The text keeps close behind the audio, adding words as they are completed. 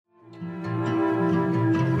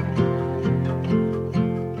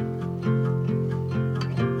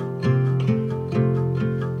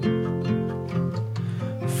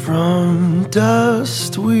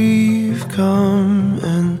dust we've come,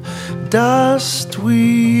 and dust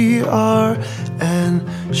we are, and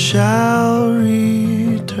shall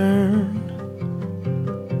return.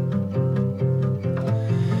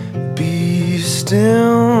 Be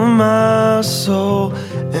still, my soul,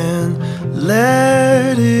 and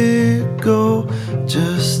let it go.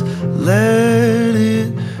 Just let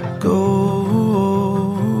it go.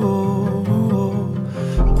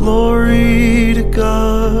 Glory to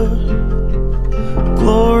God.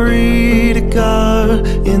 Glory to God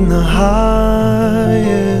in the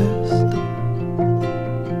highest.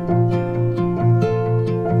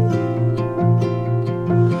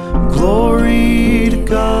 Glory to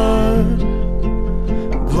God.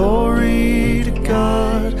 Glory to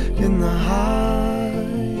God in the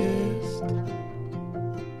highest.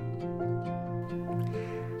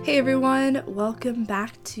 Hey everyone, welcome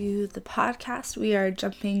back to the podcast. We are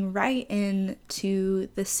jumping right into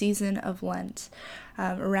the season of Lent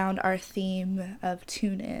around our theme of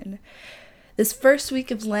Tune In. This first week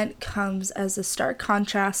of Lent comes as a stark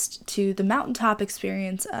contrast to the mountaintop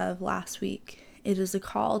experience of last week. It is a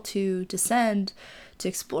call to descend, to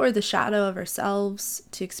explore the shadow of ourselves,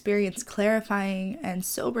 to experience clarifying and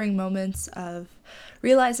sobering moments of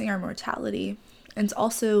realizing our mortality, and it's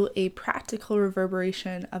also a practical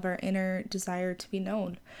reverberation of our inner desire to be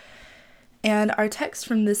known. And our text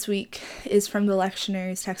from this week is from the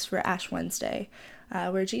lectionary's text for Ash Wednesday,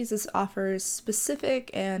 where Jesus offers specific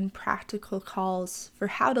and practical calls for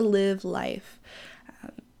how to live life.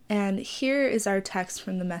 And here is our text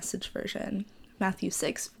from the Message version, Matthew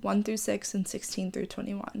 6, 1-6 and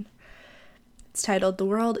 16-21. It's titled, "The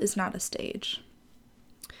World is Not a Stage."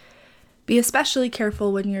 Be especially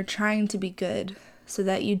careful when you're trying to be good, so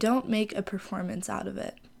that you don't make a performance out of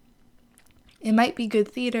it. It might be good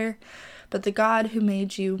theater, but the God who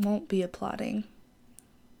made you won't be applauding.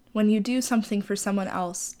 When you do something for someone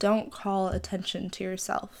else, don't call attention to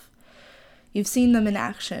yourself. You've seen them in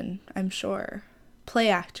action, I'm sure. Play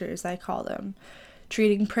actors, I call them,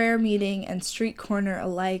 treating prayer meeting and street corner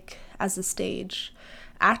alike as a stage,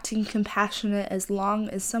 acting compassionate as long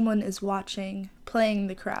as someone is watching, playing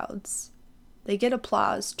the crowds. They get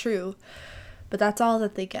applause, true, but that's all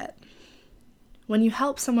that they get. When you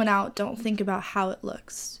help someone out, don't think about how it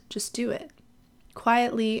looks. Just do it,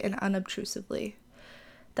 quietly and unobtrusively.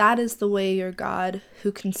 That is the way your God,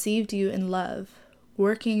 who conceived you in love,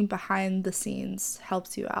 working behind the scenes,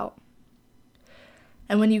 helps you out.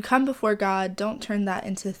 And when you come before God, don't turn that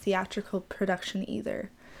into theatrical production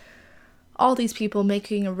either. All these people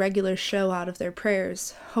making a regular show out of their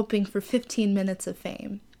prayers, hoping for 15 minutes of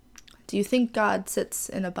fame. Do you think God sits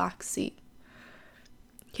in a box seat?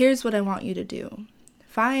 Here's what I want you to do.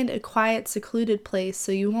 Find a quiet, secluded place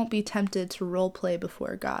so you won't be tempted to role play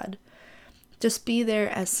before God. Just be there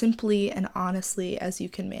as simply and honestly as you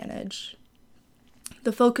can manage.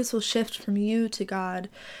 The focus will shift from you to God,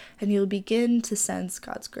 and you'll begin to sense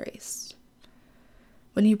God's grace.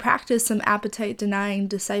 When you practice some appetite-denying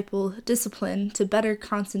discipline to better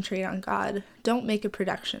concentrate on God, don't make a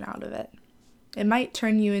production out of it. It might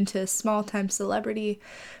turn you into a small-time celebrity,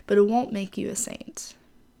 but it won't make you a saint.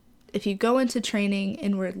 If you go into training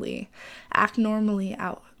inwardly, act normally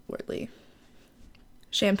outwardly.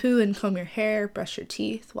 Shampoo and comb your hair, brush your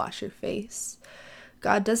teeth, wash your face.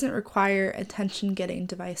 God doesn't require attention-getting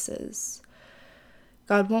devices.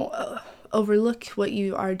 God won't overlook what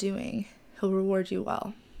you are doing. He'll reward you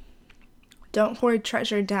well. Don't hoard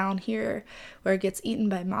treasure down here where it gets eaten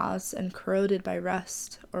by moths and corroded by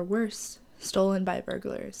rust, or worse, stolen by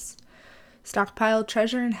burglars. Stockpile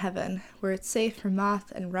treasure in heaven, where it's safe from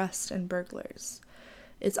moth and rust and burglars.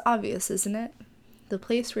 It's obvious, isn't it? The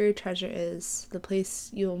place where your treasure is, the place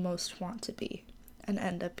you'll most want to be, and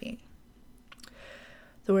end up being.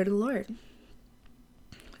 The word of the Lord.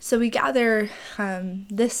 So we gather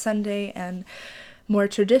this Sunday and more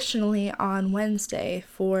traditionally on Wednesday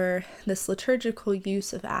for this liturgical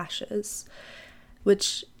use of ashes,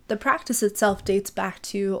 which the practice itself dates back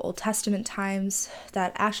to Old Testament times,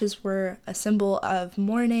 that ashes were a symbol of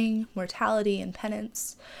mourning, mortality, and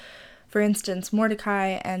penance. For instance,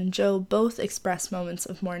 Mordecai and Job both express moments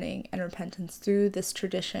of mourning and repentance through this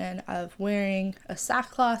tradition of wearing a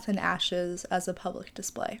sackcloth and ashes as a public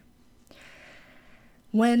display.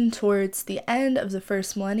 When, towards the end of the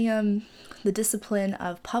first millennium, the discipline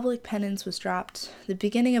of public penance was dropped, the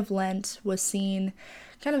beginning of Lent was seen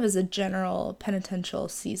kind of as a general penitential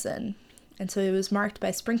season, and so it was marked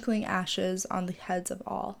by sprinkling ashes on the heads of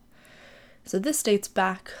all. So this dates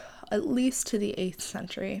back at least to the 8th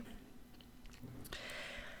century.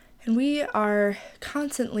 And we are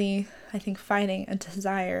constantly, I think, fighting a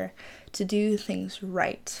desire to do things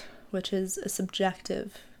right, which is a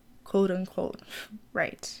subjective, quote-unquote,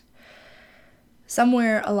 right.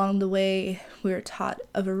 Somewhere along the way, we were taught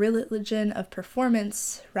of a religion of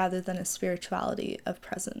performance rather than a spirituality of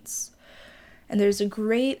presence. And there's a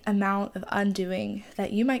great amount of undoing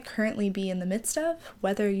that you might currently be in the midst of,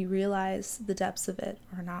 whether you realize the depths of it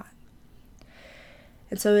or not.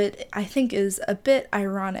 And so it, I think, is a bit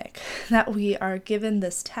ironic that we are given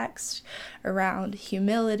this text around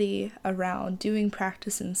humility, around doing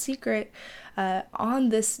practice in secret, on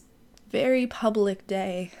this very public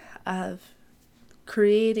day of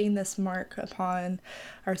creating this mark upon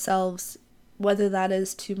ourselves, whether that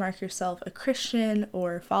is to mark yourself a Christian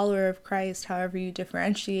or a follower of Christ, however you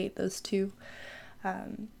differentiate those two,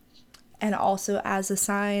 and also as a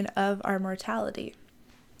sign of our mortality.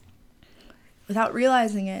 Without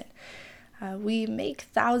realizing it, we make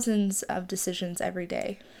thousands of decisions every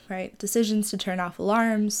day, right? Decisions to turn off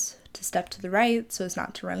alarms, to step to the right so as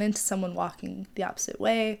not to run into someone walking the opposite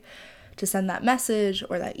way, to send that message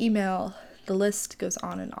or that email. The list goes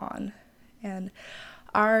on and on. And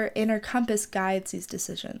our inner compass guides these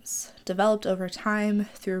decisions, developed over time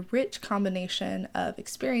through a rich combination of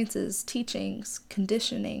experiences, teachings,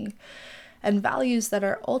 conditioning, and values that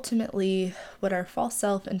are ultimately what our false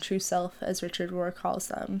self and true self, as Richard Rohr calls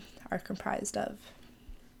them, are comprised of.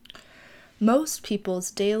 Most people's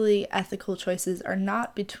daily ethical choices are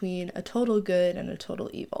not between a total good and a total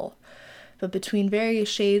evil, but between various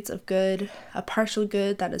shades of good, a partial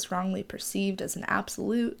good that is wrongly perceived as an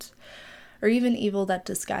absolute, or even evil that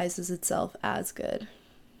disguises itself as good.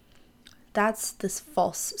 That's this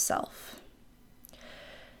false self.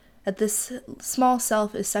 That this small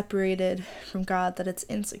self is separated from God, that it's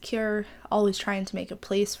insecure, always trying to make a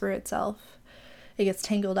place for itself. It gets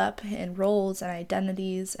tangled up in roles and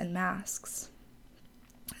identities and masks.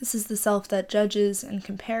 This is the self that judges and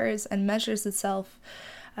compares and measures itself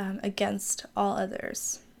against all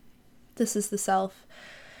others. This is the self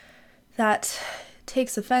that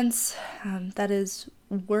takes offense, that is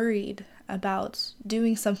worried about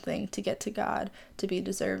doing something to get to God, to be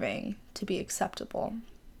deserving, to be acceptable.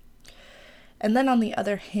 And then on the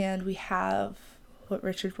other hand, we have what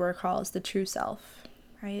Richard Rohr calls the true self,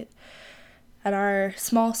 right? That our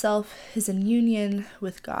small self is in union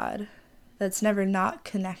with God, that's never not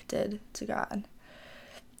connected to God.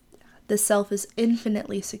 This self is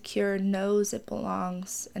infinitely secure, knows it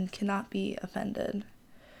belongs, and cannot be offended.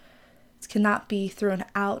 It cannot be thrown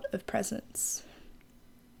out of presence.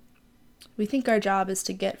 We think our job is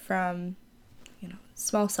to get from,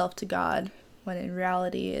 small self to God, when in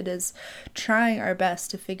reality it is trying our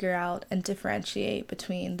best to figure out and differentiate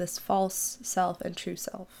between this false self and true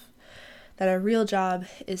self. That our real job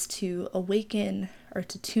is to awaken or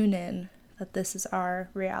to tune in that this is our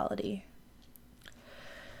reality.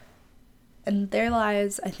 And there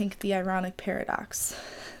lies, I think, the ironic paradox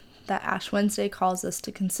that Ash Wednesday calls us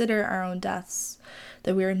to consider our own deaths,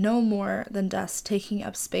 that we are no more than dust taking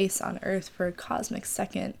up space on earth for a cosmic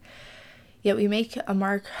second, yet we make a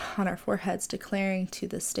mark on our foreheads declaring to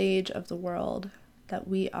the stage of the world that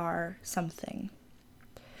we are something.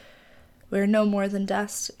 We are no more than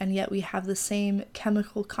dust, and yet we have the same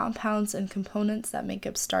chemical compounds and components that make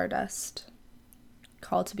up stardust.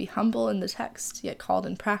 Called to be humble in the text, yet called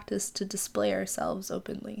in practice to display ourselves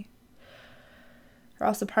openly. We're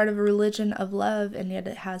also part of a religion of love, and yet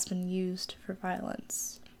it has been used for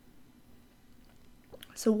violence.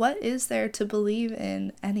 So what is there to believe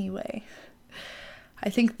in anyway? I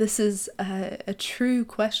think this is a true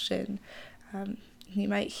question. You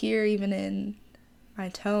might hear even in my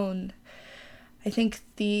tone, I think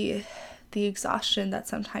the exhaustion that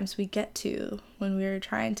sometimes we get to when we're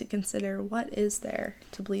trying to consider what is there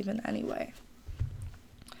to believe in anyway.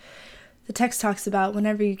 The text talks about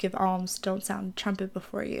whenever you give alms, don't sound a trumpet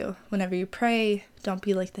before you. Whenever you pray, don't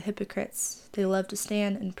be like the hypocrites. They love to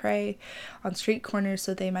stand and pray on street corners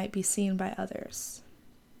so they might be seen by others.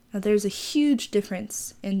 Now, there's a huge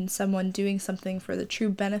difference in someone doing something for the true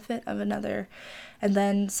benefit of another, and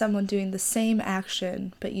then someone doing the same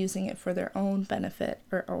action but using it for their own benefit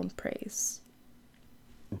or own praise.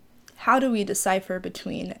 How do we decipher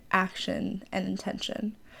between action and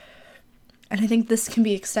intention? And I think this can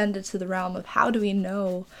be extended to the realm of how do we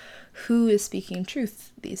know who is speaking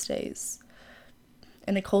truth these days?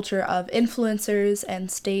 In a culture of influencers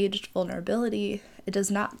and staged vulnerability, it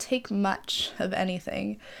does not take much of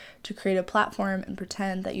anything to create a platform and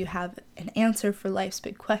pretend that you have an answer for life's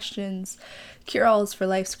big questions, cure-alls for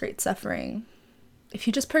life's great suffering. If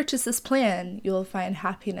you just purchase this plan, you will find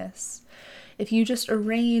happiness. If you just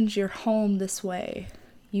arrange your home this way,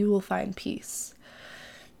 you will find peace.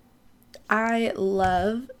 I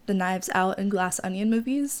love the Knives Out and Glass Onion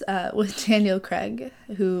movies with Daniel Craig,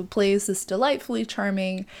 who plays this delightfully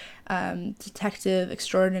charming detective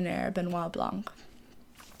extraordinaire, Benoit Blanc.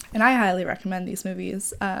 And I highly recommend these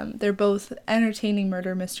movies. They're both entertaining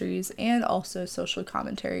murder mysteries and also social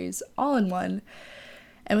commentaries all in one.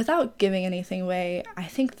 And without giving anything away, I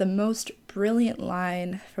think the most brilliant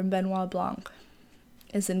line from Benoit Blanc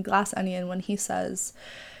is in Glass Onion when he says,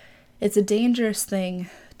 "It's a dangerous thing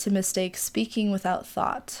to mistake speaking without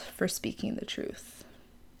thought for speaking the truth."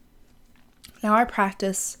 Now, our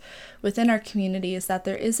practice within our community is that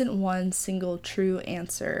there isn't one single true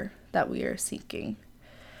answer that we are seeking.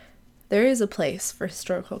 There is a place for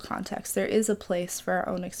historical context. There is a place for our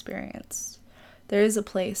own experience. There is a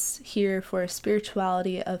place here for a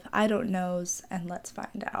spirituality of I don't knows and let's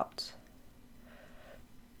find out.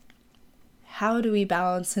 How do we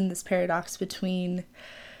balance in this paradox between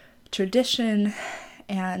tradition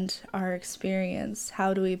and our experience?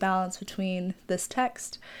 How do we balance between this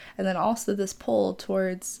text and then also this pull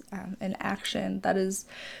towards an action that is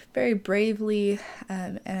very bravely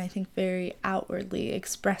and I think very outwardly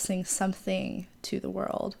expressing something to the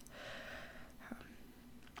world?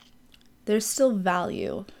 There's still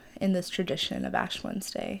value in this tradition of Ash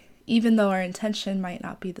Wednesday, even though our intention might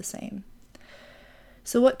not be the same.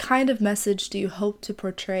 So what kind of message do you hope to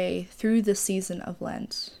portray through the season of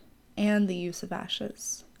Lent and the use of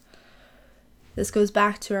ashes? This goes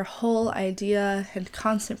back to our whole idea and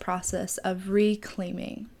constant process of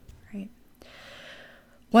reclaiming, right?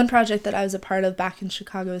 One project that I was a part of back in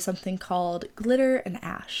Chicago is something called Glitter and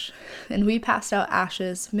Ash. And we passed out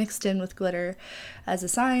ashes mixed in with glitter as a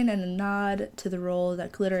sign and a nod to the role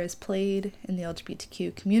that glitter has played in the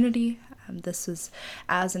LGBTQ community. This was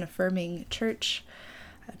as an affirming church.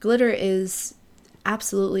 Glitter is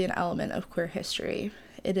absolutely an element of queer history.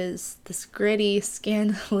 It is this gritty,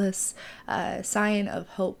 scandalous sign of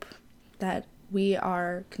hope that we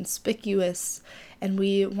are conspicuous and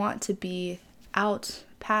we want to be out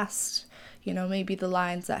past, maybe the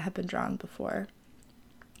lines that have been drawn before.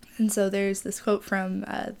 And so there's this quote from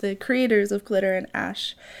the creators of Glitter and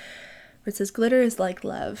Ash, where it says, "Glitter is like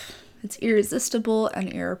love. It's irresistible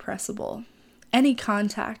and irrepressible. Any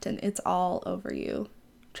contact and it's all over you.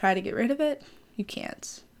 Try to get rid of it? You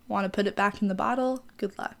can't. Want to put it back in the bottle?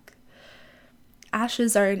 Good luck.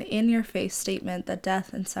 Ashes are an in-your-face statement that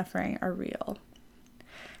death and suffering are real.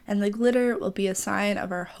 And the glitter will be a sign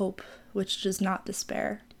of our hope, which does not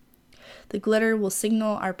despair. The glitter will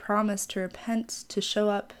signal our promise to repent, to show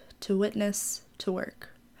up, to witness, to work.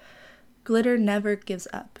 Glitter never gives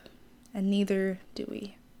up, and neither do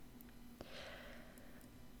we."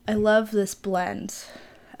 I love this blend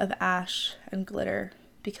of ash and glitter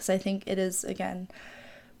because I think it is, again,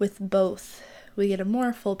 with both, we get a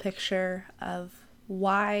more full picture of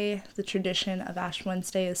why the tradition of Ash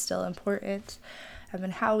Wednesday is still important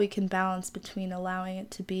and how we can balance between allowing it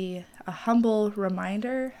to be a humble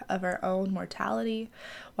reminder of our own mortality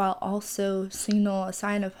while also signal a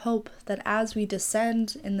sign of hope that as we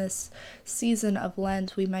descend in this season of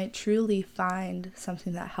Lent, we might truly find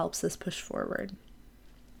something that helps us push forward.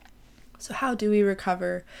 So how do we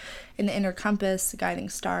recover an inner compass, guiding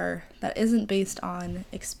star that isn't based on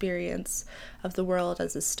experience of the world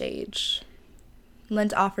as a stage?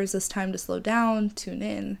 Lent offers us time to slow down, tune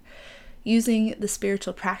in, using the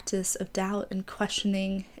spiritual practice of doubt and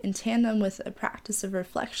questioning in tandem with a practice of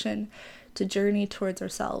reflection to journey towards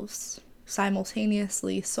ourselves,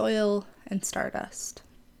 simultaneously soil and stardust.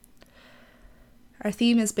 Our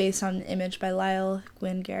theme is based on an image by Lyle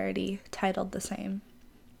Gwynn Garrity titled the same.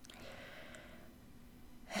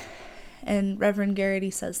 And Reverend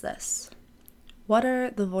Garrity says this: "What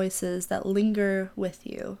are the voices that linger with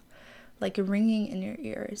you, like a ringing in your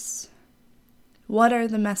ears? What are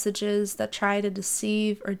the messages that try to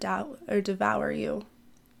deceive or doubt or devour you?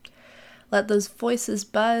 Let those voices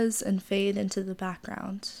buzz and fade into the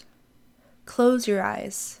background. Close your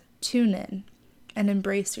eyes, tune in, and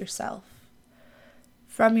embrace yourself.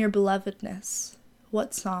 From your belovedness,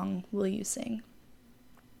 what song will you sing?"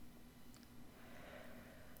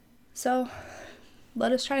 So,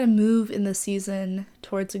 let us try to move in the season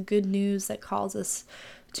towards a good news that calls us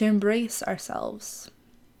to embrace ourselves,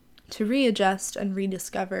 to readjust and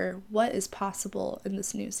rediscover what is possible in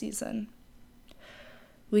this new season.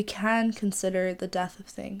 We can consider the death of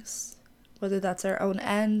things, whether that's our own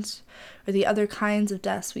end or the other kinds of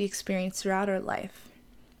deaths we experience throughout our life.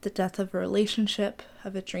 The death of a relationship,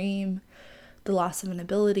 of a dream, the loss of an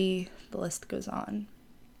ability, the list goes on.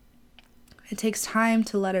 It takes time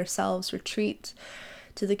to let ourselves retreat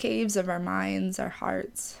to the caves of our minds, our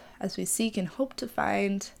hearts, as we seek and hope to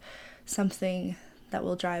find something that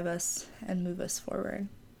will drive us and move us forward.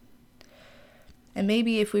 And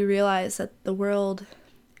maybe if we realize that the world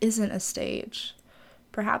isn't a stage,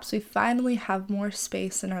 perhaps we finally have more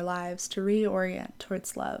space in our lives to reorient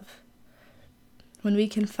towards love. When we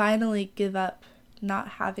can finally give up not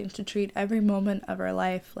having to treat every moment of our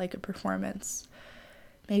life like a performance,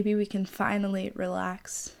 maybe we can finally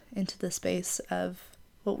relax into the space of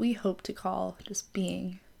what we hope to call just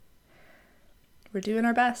being. We're doing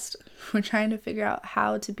our best. We're trying to figure out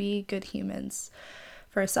how to be good humans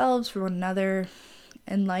for ourselves, for one another,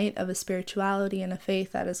 in light of a spirituality and a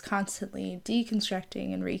faith that is constantly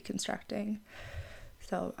deconstructing and reconstructing.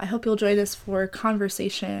 So I hope you'll join us for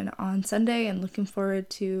conversation on Sunday, and looking forward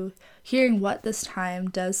to hearing what this time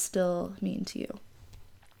does still mean to you.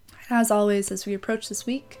 And as always, as we approach this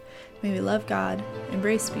week, may we love God,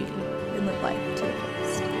 embrace beauty, and live life to the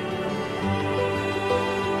fullest.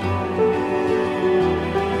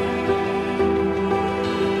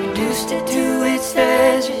 Reduced it to its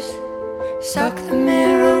edges, suck the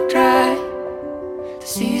marrow dry. The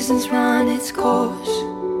season's run its course,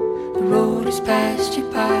 the road has passed you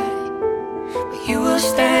by. But you will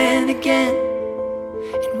stand again,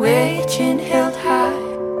 and wear your chin held high.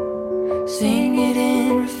 Sing it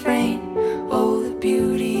in refrain, oh the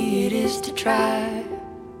beauty it is to try.